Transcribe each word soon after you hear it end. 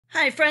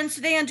Hi friends,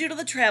 today on Doodle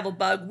the Travel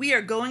Bug, we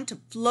are going to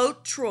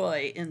Float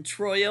Troy in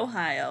Troy,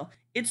 Ohio.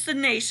 It's the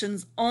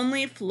nation's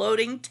only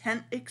floating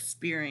tent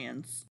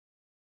experience.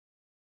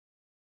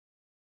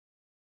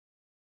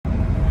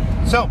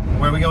 So,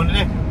 where are we going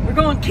today? We're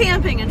going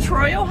camping in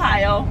Troy,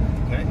 Ohio,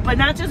 Okay. but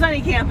not just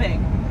any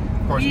camping.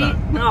 Of course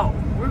not. No,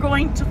 we're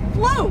going to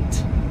float.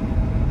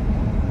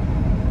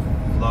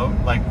 Float?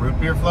 Like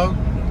root beer float?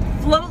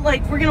 Float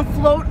like we're going to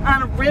float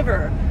on a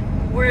river.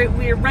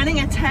 We're renting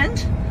a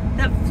tent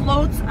that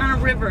floats on a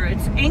river.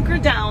 It's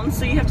anchored down,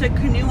 so you have to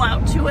canoe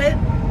out to it.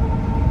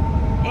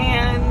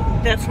 And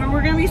that's where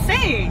we're going to be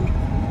staying.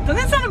 Doesn't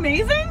that sound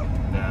amazing?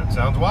 That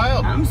sounds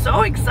wild. I'm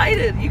so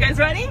excited. You guys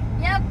ready?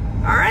 Yep.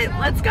 All right,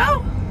 let's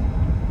go.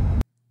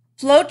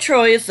 Float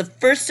Troy is the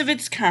first of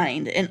its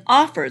kind and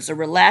offers a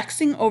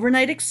relaxing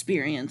overnight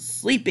experience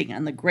sleeping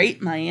on the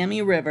Great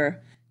Miami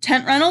River.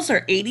 Tent rentals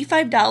are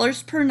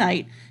 $85 per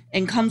night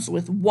and comes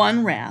with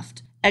one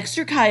raft.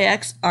 Extra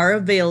kayaks are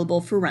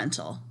available for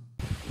rental.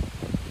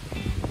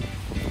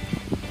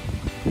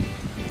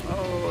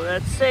 Oh,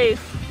 that's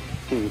safe.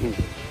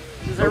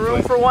 Is there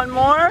room for one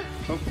more?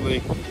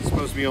 Hopefully. It's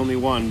supposed to be only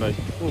one, but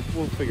we'll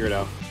figure it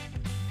out.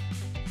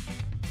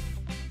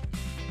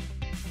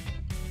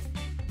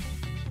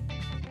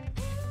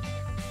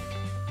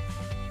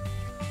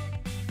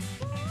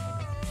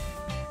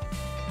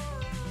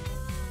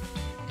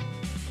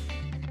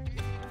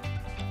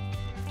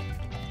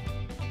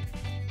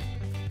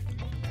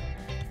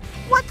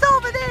 What's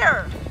over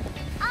there?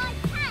 Our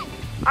tent.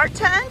 Our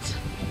tent?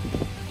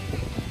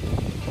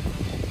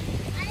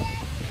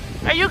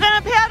 Are you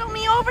gonna paddle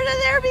me over to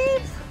there,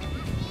 Beebs?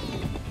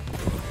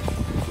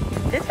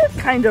 This is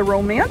kind of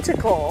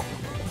romantical.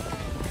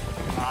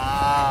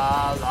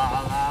 La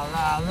la la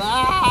la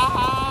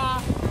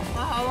la la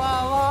la la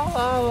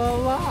la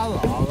la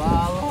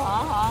la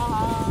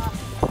la.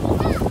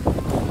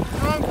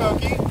 Come on,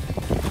 Cokie.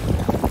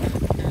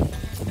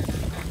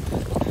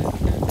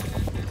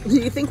 Do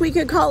you think we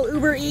could call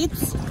Uber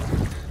Eats?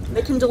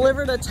 They can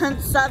deliver to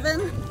tent 7.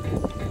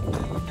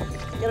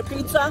 Get a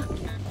pizza?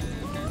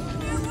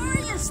 Where are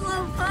you,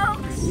 slow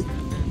folks?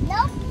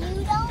 Nope,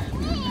 you don't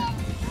win.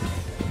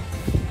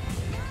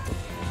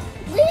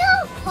 We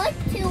don't put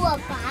to a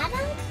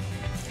bottom.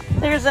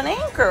 There's an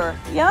anchor,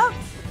 yep.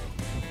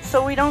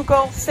 So we don't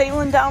go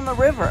sailing down the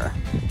river.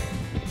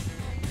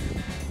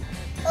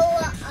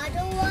 Oh,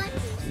 other ones?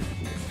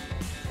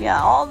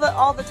 Yeah, all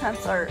the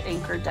tents are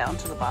anchored down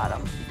to the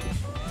bottom.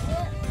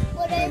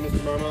 What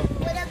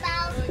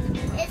about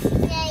if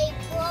they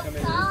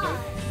broke off?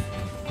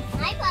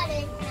 My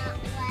butter's not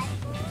wet.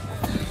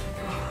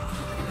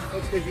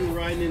 That's because you were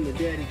riding in the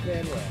daddy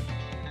Cadillac.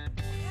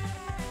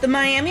 The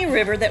Miami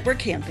River that we're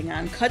camping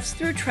on cuts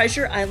through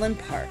Treasure Island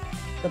Park,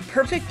 the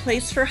perfect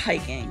place for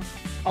hiking.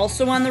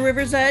 Also on the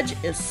river's edge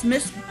is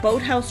Smith's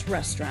Boathouse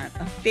Restaurant,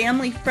 a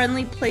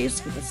family-friendly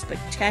place with a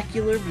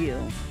spectacular view.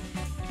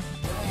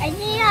 I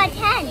need our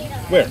tent.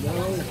 Where?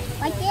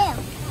 Right there.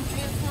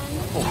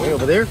 Oh, way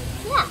over there?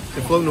 Yeah. Is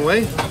it floating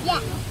away?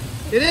 Yeah.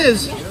 It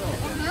is?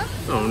 Uh-huh.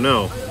 Oh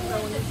no.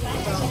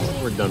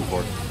 We're done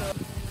for.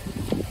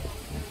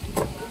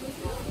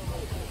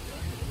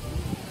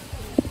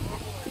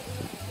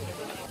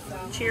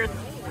 Cheers.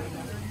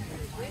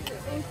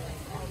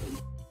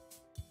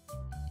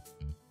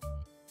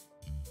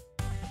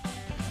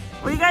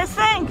 What do you guys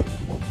think?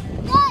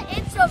 What?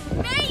 It's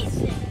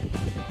amazing.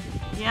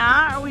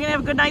 Yeah? Are we gonna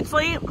have a good night's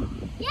sleep?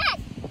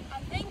 Yes, I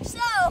think so.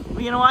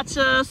 We gonna watch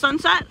the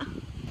sunset?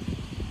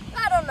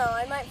 I don't know.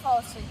 I might fall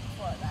asleep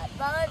before that,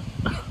 but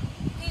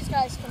these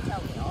guys can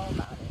tell me all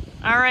about it.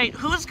 All right,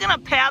 who's gonna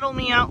paddle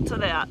me out to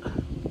that?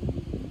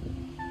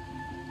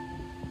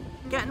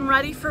 Getting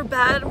ready for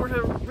bed.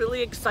 We're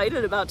really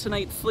excited about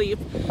tonight's sleep.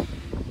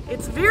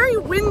 It's very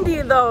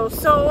windy though,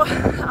 so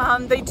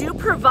they do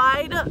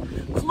provide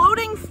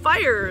floating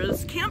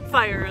fires,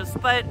 campfires,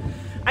 but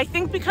I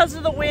think because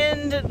of the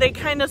wind, they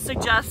kind of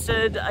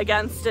suggested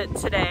against it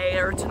today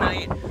or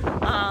tonight.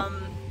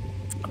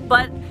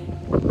 But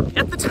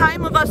at the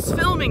time of us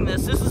filming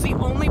this is the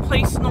only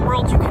place in the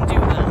world you can do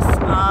this.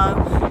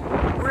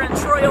 We're in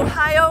Troy,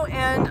 Ohio,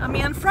 and a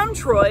man from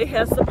Troy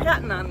has the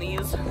patent on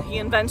these. He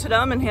invented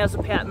them and has a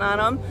patent on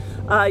them.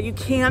 You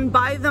can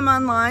buy them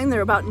online.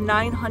 They're about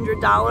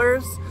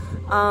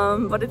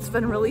 $900, but it's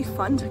been really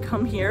fun to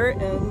come here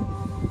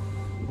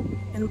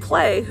and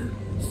play.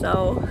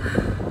 So,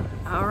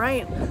 all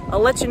right, I'll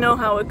let you know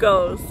how it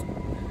goes.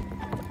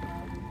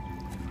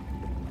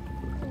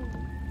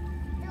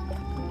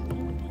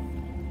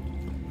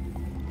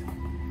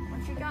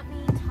 Once you got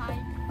me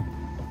tied.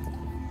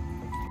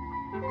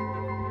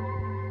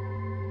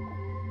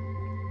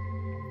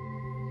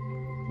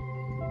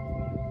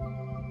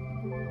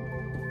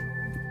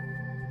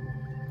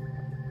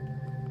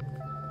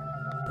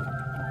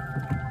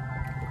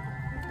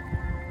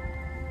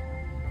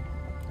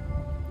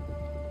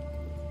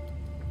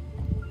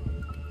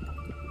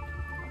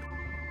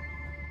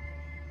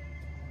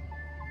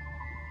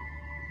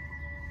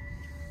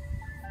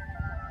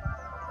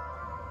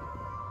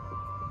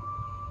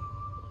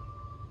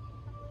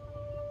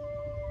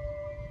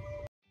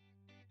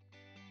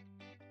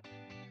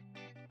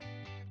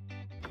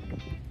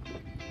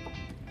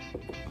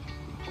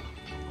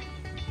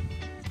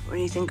 What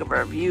do you think of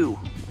our view?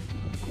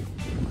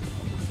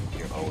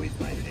 You're always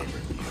my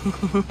favorite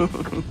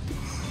view.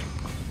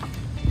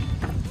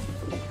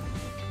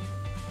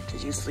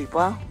 Did you sleep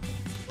well?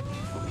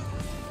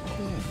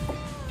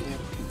 Yeah,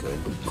 pretty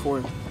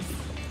good.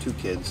 2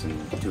 kids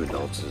and 2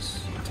 adults is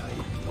tight.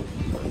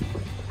 But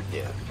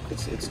yeah,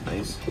 it's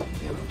nice. You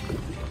know,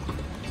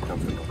 it's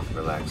comfortable,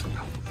 relaxing.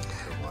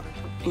 Water.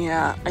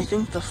 Yeah, I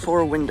think the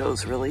 4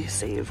 windows really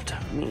saved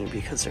me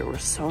because there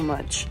was so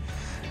much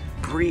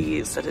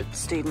breeze that it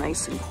stayed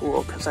nice and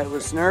cool, because I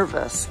was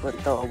nervous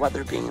with the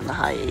weather being in the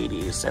high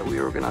 80s that we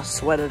were gonna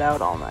sweat it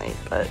out all night,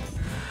 but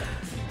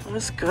it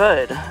was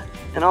good.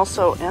 And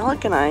also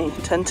Alec and I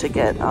tend to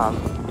get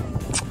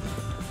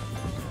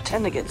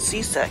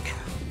seasick,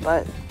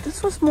 but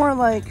this was more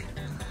like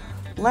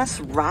less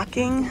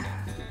rocking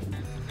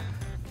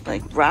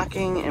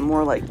and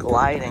more like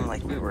gliding,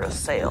 like we were a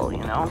sail,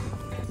 you know?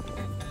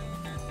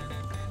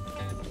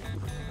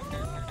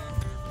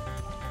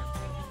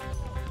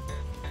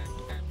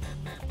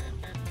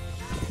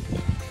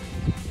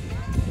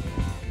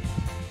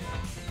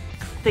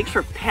 Thanks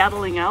for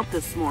paddling out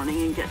this morning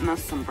and getting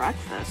us some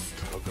breakfast.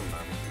 Welcome,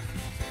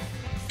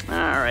 Mom.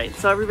 All right,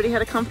 so everybody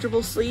had a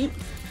comfortable sleep?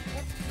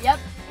 Yep.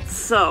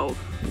 So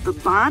the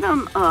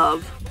bottom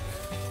of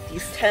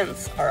these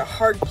tents are a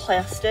hard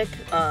plastic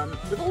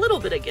with a little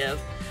bit of give.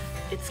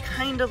 It's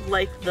kind of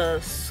like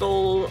the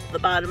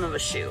bottom of a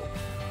shoe.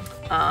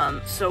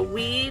 So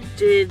we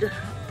did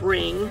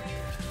bring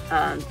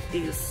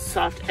these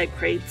soft egg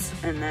crates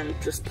and then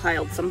just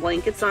piled some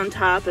blankets on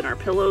top and our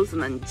pillows,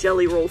 and then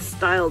jelly roll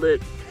styled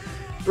it,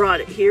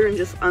 brought it here and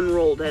just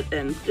unrolled it,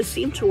 and just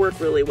seemed to work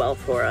really well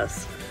for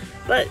us.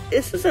 But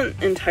this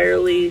isn't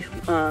entirely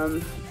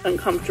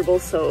uncomfortable,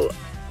 so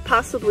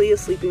possibly a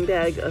sleeping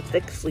bag, a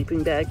thick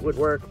sleeping bag would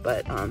work,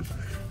 but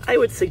I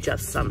would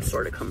suggest some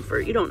sort of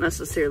comfort. You don't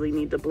necessarily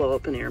need to blow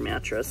up an air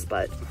mattress,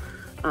 but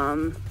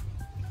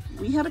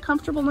we had a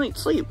comfortable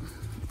night's sleep.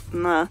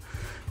 And,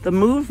 the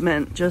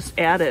movement just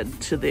added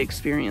to the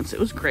experience.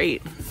 It was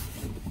great.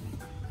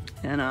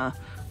 And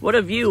what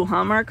a view,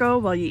 huh, Marco,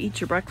 while you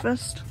eat your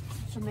breakfast?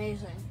 It's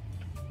amazing.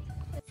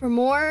 For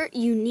more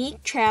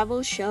unique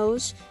travel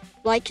shows,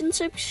 like and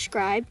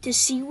subscribe to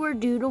see where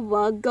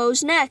Doodlebug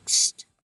goes next.